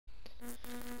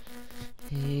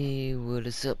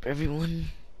What's up, everyone?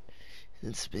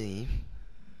 It's me.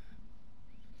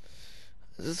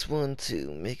 I just want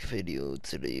to make a video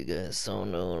today, you guys. I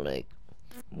don't know,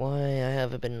 why I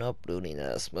haven't been uploading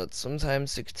as much.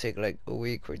 Sometimes it could take, a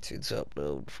week or two to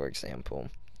upload, for example.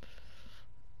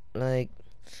 To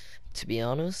be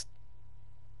honest,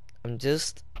 I'm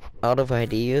just out of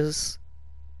ideas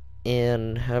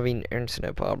and having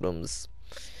internet problems.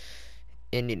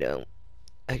 And,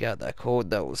 I got that cold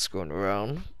that was going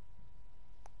around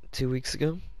 2 weeks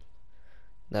ago.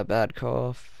 That bad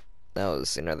cough. That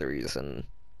was another reason.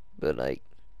 But,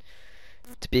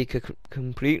 to be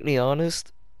completely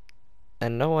honest, I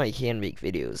know I can make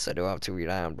videos. I don't have to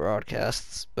rely on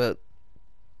broadcasts, but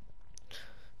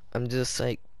I'm just,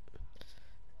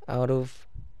 out of...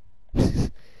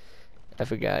 I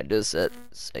forgot I just said,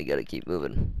 so I gotta keep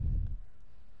moving.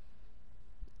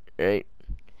 Right?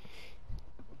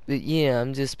 But yeah,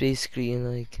 I'm just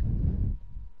basically,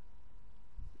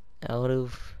 out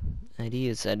of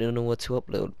ideas. I don't know what to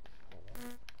upload.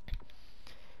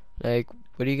 What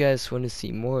do you guys want to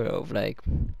see more of?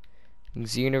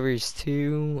 Xenoverse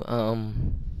 2,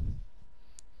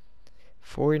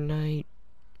 Fortnite,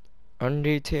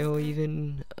 Undertale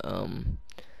even,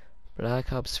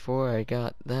 Black Ops 4, I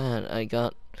got that. I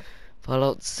got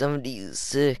Fallout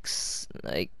 76,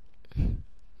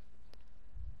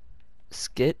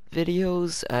 skit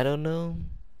videos, I don't know.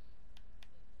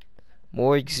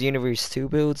 More Xenoverse 2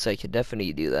 builds, I could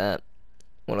definitely do that.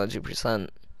 100%.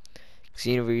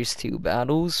 Xenoverse 2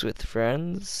 battles with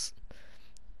friends.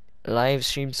 Live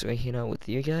streams so I hang out with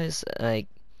you guys. I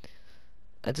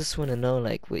just want to know,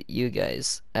 what you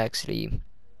guys actually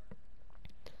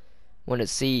want to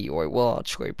see or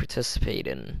watch or participate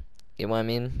in. You know what I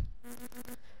mean?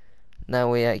 That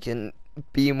way I can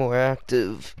be more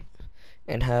active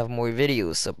and have more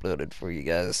videos uploaded for you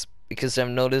guys. Because I've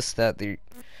noticed that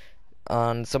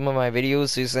on some of my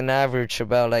videos there's an average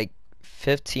about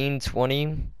 15,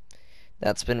 20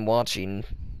 that's been watching.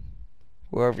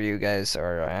 Whoever you guys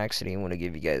are, I actually want to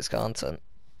give you guys content.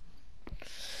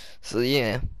 So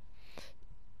yeah.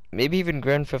 Maybe even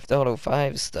Grand Theft Auto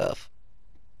 5 stuff.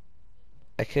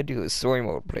 I could do a story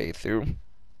mode playthrough.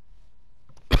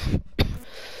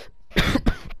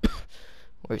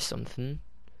 Or something.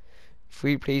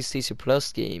 Free PlayStation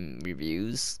Plus game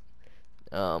reviews.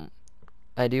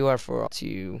 I do have For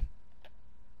Honor.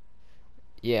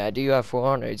 Yeah, I do have For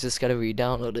Honor. I just gotta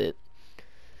re-download it.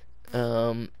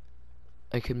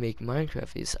 I could make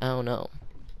Minecraft videos. I don't know.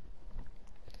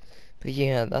 But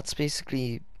yeah, that's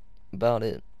basically about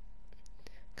it.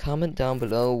 Comment down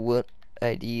below what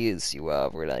ideas you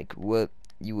have, or what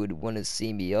you would want to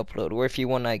see me upload, or if you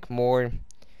want more,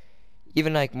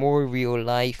 even more real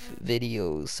life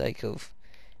videos, of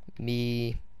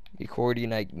me recording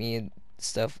me and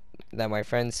stuff that my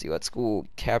friends do at school,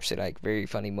 capture very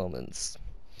funny moments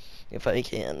if I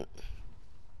can,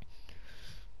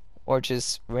 or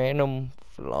just random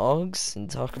vlogs and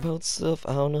talk about stuff.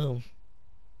 I don't know.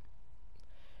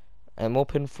 I'm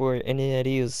open for any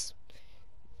ideas.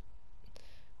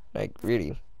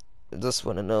 Really, I just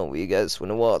want to know what you guys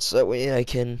want to watch. That way I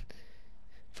can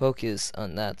focus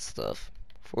on that stuff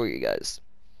for you guys.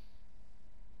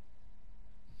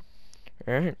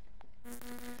 Alright.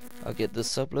 I'll get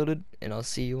this uploaded and I'll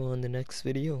see you on the next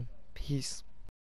video. Peace.